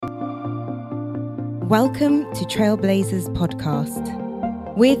Welcome to Trailblazers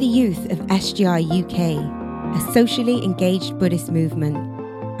podcast. We're the youth of SGI UK, a socially engaged Buddhist movement,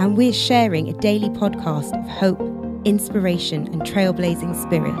 and we're sharing a daily podcast of hope, inspiration and trailblazing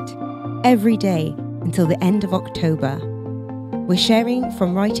spirit every day until the end of October. We're sharing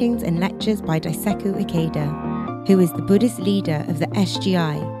from writings and lectures by Daisaku Ikeda, who is the Buddhist leader of the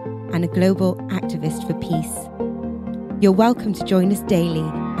SGI and a global activist for peace. You're welcome to join us daily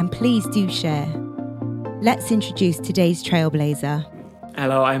and please do share. Let's introduce today's trailblazer.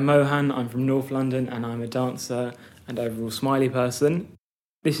 Hello, I'm Mohan, I'm from North London and I'm a dancer and overall smiley person.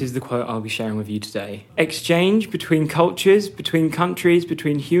 This is the quote I'll be sharing with you today. Exchange between cultures, between countries,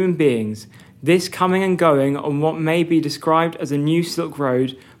 between human beings. This coming and going on what may be described as a new Silk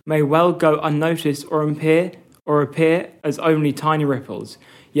Road may well go unnoticed or appear as only tiny ripples.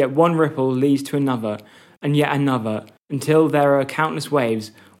 Yet one ripple leads to another and yet another until there are countless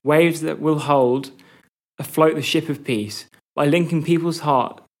waves that will hold afloat the ship of peace. By linking people's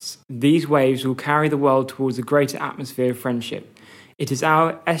hearts, these waves will carry the world towards a greater atmosphere of friendship. It is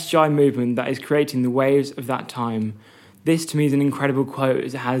our SGI movement that is creating the waves of that time. This to me is an incredible quote.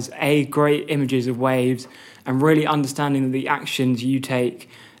 It has great images of waves and really understanding that the actions you take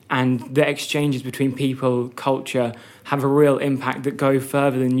and the exchanges between people, culture, have a real impact that go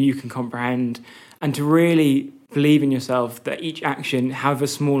further than you can comprehend. And to really believe in yourself that each action, however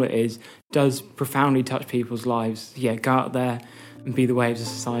small it is, does profoundly touch people's lives. Yeah, go out there and be the waves of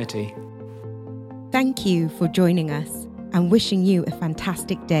society. Thank you for joining us and wishing you a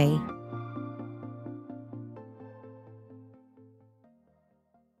fantastic day.